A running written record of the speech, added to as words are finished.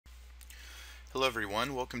Hello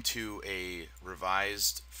everyone, welcome to a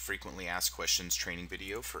revised frequently asked questions training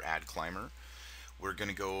video for AdCLimber. We're going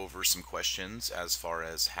to go over some questions as far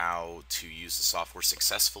as how to use the software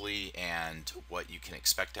successfully and what you can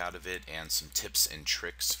expect out of it, and some tips and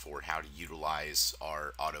tricks for how to utilize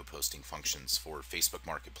our auto posting functions for Facebook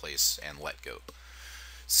Marketplace and LetGo.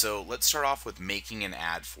 So let's start off with making an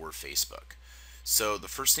ad for Facebook. So the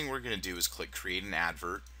first thing we're going to do is click create an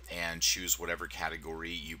advert and choose whatever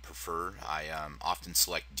category you prefer. I often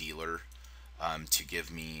select dealer to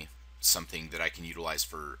give me something that I can utilize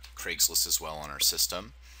for Craigslist as well on our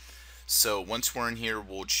system. So once we're in here,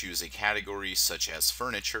 we'll choose a category such as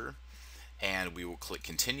furniture, and we will click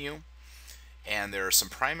continue. And there are some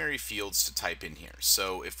primary fields to type in here.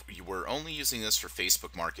 So if you were only using this for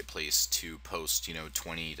Facebook Marketplace to post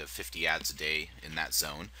 20 to 50 ads a day in that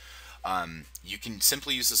zone, you can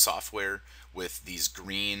simply use the software with these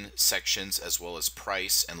green sections as well as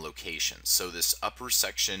price and location. So this upper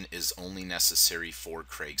section is only necessary for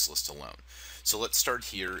Craigslist alone. So let's start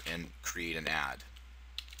here and create an ad.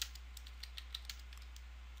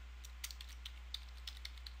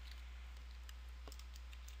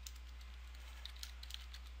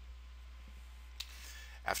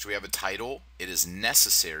 After we have a title, it is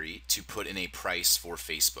necessary to put in a price for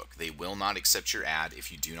Facebook. They will not accept your ad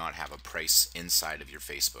if you do not have a price inside of your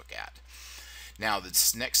Facebook ad. Now,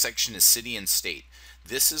 this next section is city and state.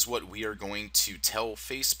 This is what we are going to tell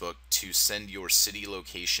Facebook to send your city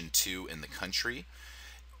location to in the country,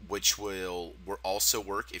 which will also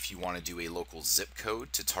work if you want to do a local zip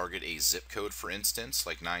code to target a zip code, for instance,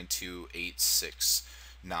 like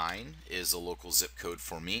 92869 is a local zip code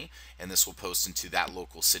for me, and this will post into that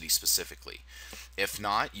local city specifically. If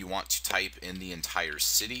not, you want to type in the entire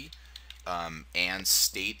city and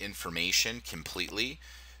state information completely,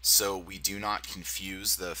 so we do not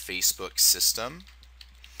confuse the Facebook system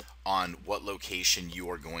on what location you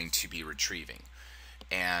are going to be retrieving.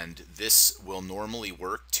 And this will normally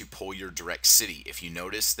work to pull your direct city. If you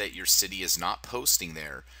notice that your city is not posting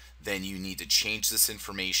there, then you need to change this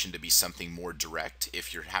information to be something more direct.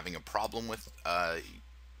 If you're having a problem with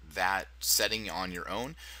that setting on your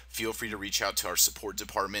own, feel free to reach out to our support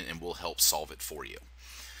department and we'll help solve it for you.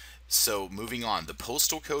 So moving on, the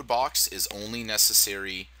postal code box is only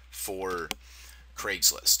necessary for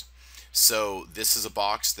Craigslist. So this is a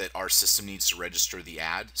box that our system needs to register the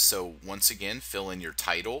ad. So once again, fill in your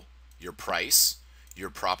title, your price, your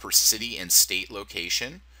proper city and state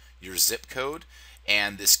location, your zip code,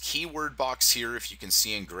 and this keyword box here, if you can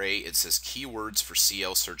see in gray, it says keywords for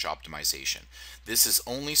CL search optimization. This is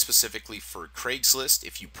only specifically for Craigslist.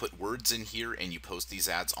 If you put words in here and you post these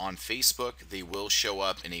ads on Facebook, they will show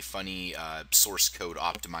up in a funny source code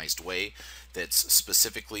optimized way that's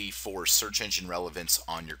specifically for search engine relevance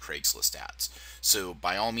on your Craigslist ads. So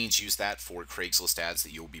by all means, use that for Craigslist ads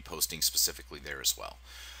that you'll be posting specifically there as well.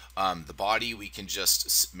 The body, we can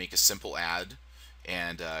just make a simple ad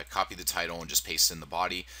and copy the title and just paste in the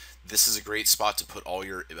body. This is a great spot to put all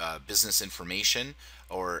your business information,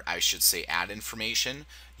 or I should say ad information.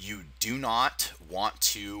 You do not want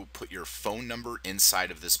to put your phone number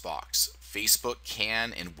inside of this box. Facebook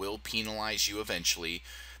can and will penalize you eventually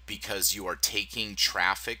because you are taking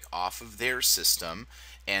traffic off of their system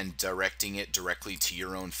and directing it directly to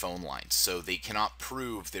your own phone line. So they cannot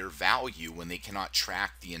prove their value when they cannot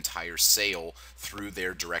track the entire sale through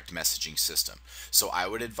their direct messaging system. So I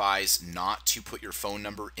would advise not to put your phone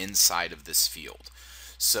number inside of this field.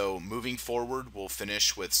 So moving forward, we'll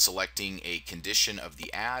finish with selecting a condition of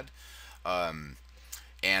the ad.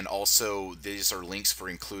 And also, these are links for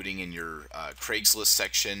including in your Craigslist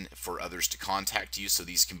section for others to contact you, so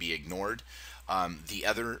these can be ignored. The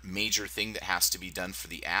other major thing that has to be done for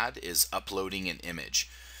the ad is uploading an image.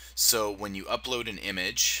 So when you upload an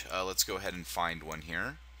image, let's go ahead and find one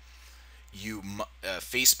here.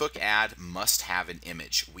 Facebook ad must have an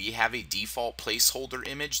image. We have a default placeholder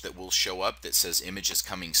image that will show up that says image is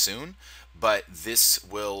coming soon, but this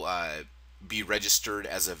will be registered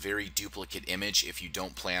as a very duplicate image if you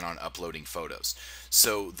don't plan on uploading photos.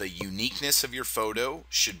 So the uniqueness of your photo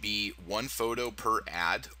should be 1 photo per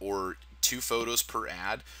ad, or 2 photos per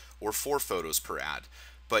ad, or 4 photos per ad.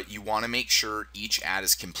 But you want to make sure each ad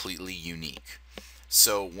is completely unique.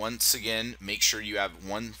 So once again, make sure you have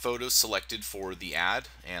 1 photo selected for the ad.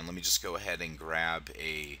 And let me just go ahead and grab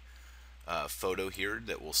a photo here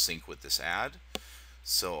that will sync with this ad.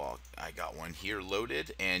 So I got one here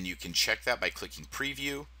loaded, and you can check that by clicking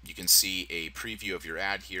preview. You can see a preview of your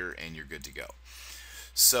ad here and you're good to go.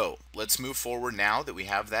 So let's move forward. Now that we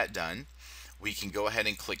have that done, we can go ahead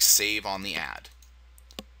and click save on the ad.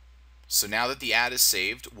 So now that the ad is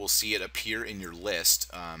saved, we'll see it appear in your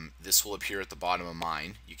list. This will appear at the bottom of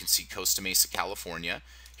mine. You can see Costa Mesa, California.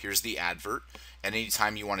 Here's the advert. And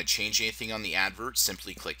anytime you want to change anything on the advert,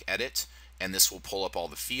 simply click Edit, and this will pull up all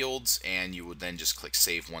the fields, and you would then just click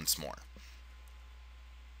Save once more.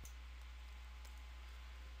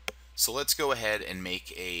 So let's go ahead and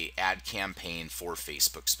make a ad campaign for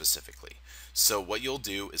Facebook specifically. So what you'll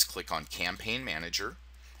do is click on Campaign Manager,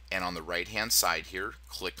 and on the right hand side here,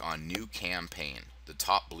 click on New Campaign, the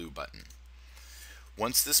top blue button.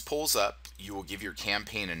 Once this pulls up, you will give your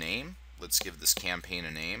campaign a name. Let's give this campaign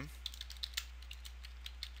a name.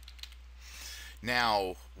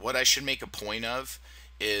 Now, what I should make a point of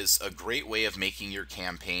is a great way of making your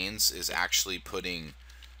campaigns is actually putting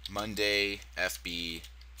Monday FB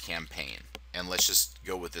campaign. And let's just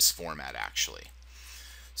go with this format actually.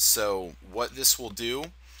 So what this will do,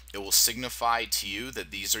 it will signify to you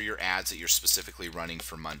that these are your ads that you're specifically running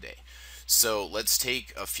for Monday. So let's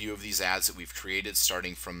take a few of these ads that we've created,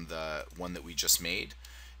 starting from the one that we just made,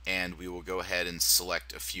 and we will go ahead and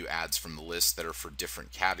select a few ads from the list that are for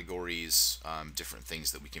different categories, different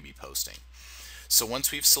things that we can be posting. So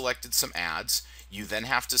once we've selected some ads, you then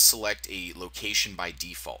have to select a location by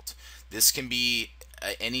default. This can be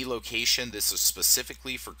any location. This is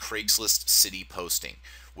specifically for Craigslist city posting,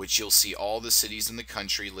 which you'll see all the cities in the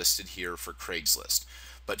country listed here for Craigslist.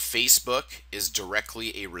 But Facebook is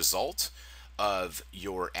directly a result of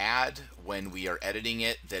your ad when we are editing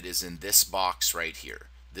it, that is in this box right here.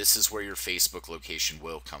 This is where your Facebook location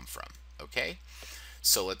will come from. Okay,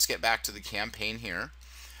 so let's get back to the campaign here.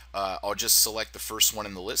 I'll just select the first one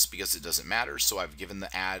in the list because it doesn't matter. So I've given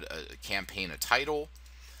the ad a campaign a title.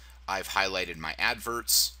 I've highlighted my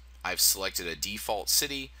adverts. I've selected a default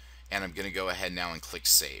city, and I'm going to go ahead now and click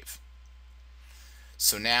Save.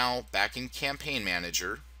 So now back in Campaign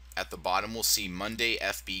Manager, at the bottom we'll see Monday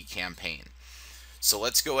FB campaign. So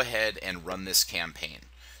let's go ahead and run this campaign.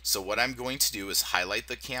 So what I'm going to do is highlight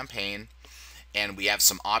the campaign, and we have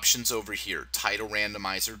some options over here: title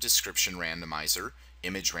randomizer, description randomizer,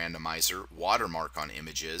 image randomizer, watermark on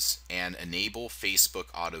images, and enable Facebook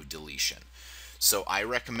auto deletion. So I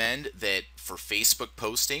recommend that for Facebook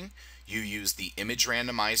posting, you use the image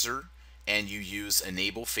randomizer and you use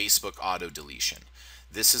enable Facebook auto deletion.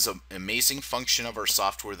 This is an amazing function of our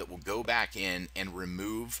software that will go back in and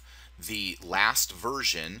remove the last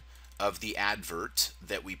version of the advert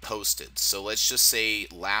that we posted. So let's just say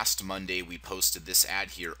last Monday we posted this ad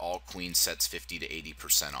here: all queen sets 50 to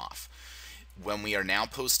 80% off. When we are now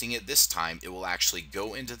posting it this time, it will actually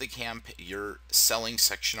go into the your selling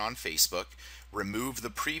section on Facebook, remove the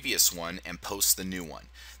previous one, and post the new one.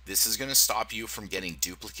 This is going to stop you from getting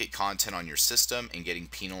duplicate content on your system and getting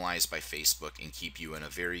penalized by Facebook, and keep you in a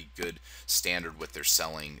very good standard with their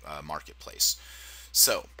selling marketplace.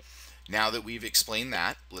 So now that we've explained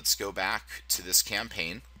that, let's go back to this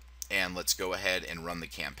campaign and let's go ahead and run the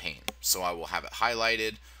campaign. So I will have it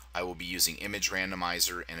highlighted. I will be using image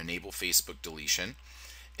randomizer and enable Facebook deletion,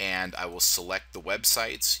 and I will select the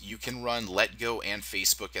websites. You can run Letgo and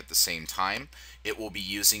Facebook at the same time. It will be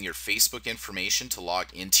using your Facebook information to log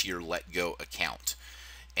into your Letgo account.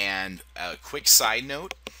 And a quick side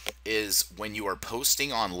note is, when you are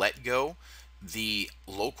posting on Letgo, the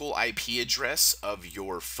local IP address of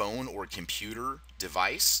your phone or computer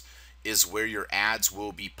device is where your ads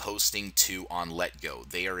will be posting to on Letgo.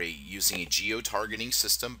 They are using a geo-targeting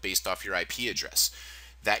system based off your IP address.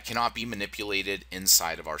 That cannot be manipulated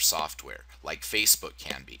inside of our software like Facebook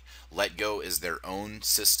can be. Letgo is their own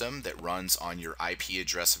system that runs on your IP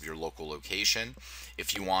address of your local location.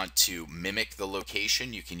 If you want to mimic the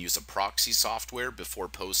location, you can use a proxy software before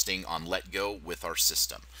posting on Letgo with our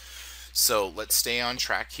system. So let's stay on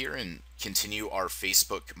track here and continue our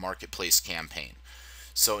Facebook Marketplace campaign.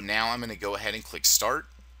 So now I'm going to go ahead and click Start,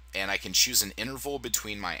 and I can choose an interval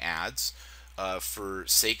between my ads. For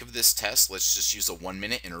sake of this test, let's just use a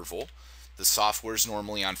 1-minute interval. The software is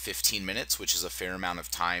normally on 15 minutes, which is a fair amount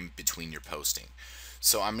of time between your posting.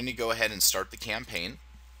 So I'm going to go ahead and start the campaign.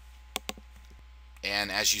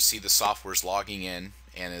 And as you see, the software is logging in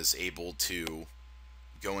and is able to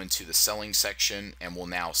go into the selling section, and will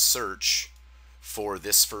now search for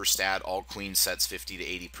this first ad: all queen sets 50 to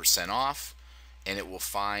 80% off, and it will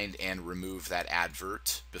find and remove that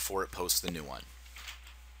advert before it posts the new one.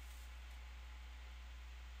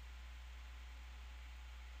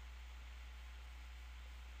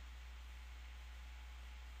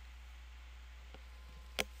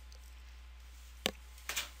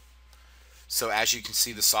 So as you can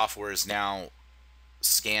see, the software is now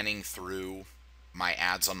scanning through my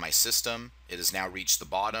ads on my system. It has now reached the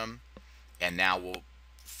bottom, and now will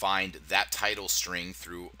find that title string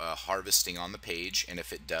through harvesting on the page, and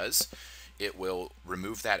if it does, it will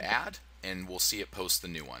remove that ad and we'll see it post the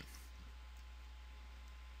new one.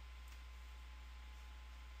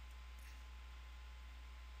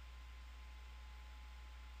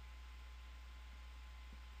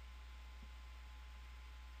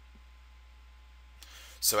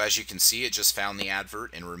 So as you can see, it just found the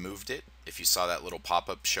advert and removed it, if you saw that little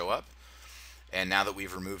pop-up show up. And now that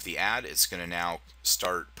we've removed the ad, it's going to now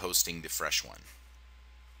start posting the fresh one.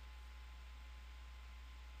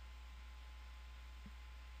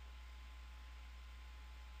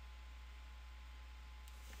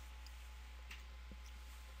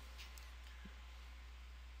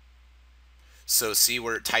 So see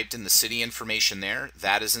where it typed in the city information there?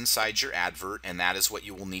 That is inside your advert, and that is what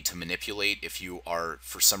you will need to manipulate if you are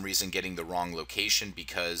for some reason getting the wrong location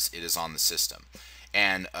because it is on the system.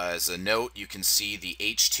 And as a note, you can see the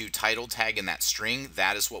H2 title tag in that string.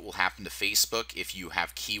 That is what will happen to Facebook if you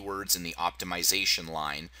have keywords in the optimization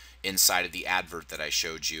line inside of the advert that I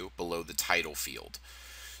showed you below the title field.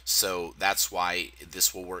 So that's why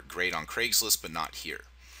this will work great on Craigslist but not here.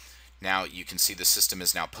 Now you can see the system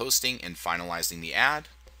is now posting and finalizing the ad,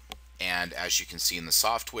 and as you can see in the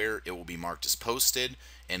software, it will be marked as posted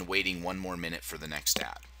and waiting 1 more minute for the next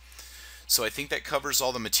ad. So I think that covers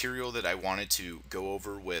all the material that I wanted to go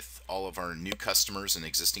over with all of our new customers and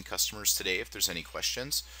existing customers today. If there's any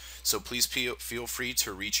questions, so please feel free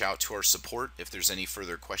to reach out to our support if there's any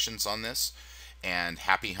further questions on this, and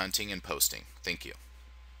happy hunting and posting. Thank you.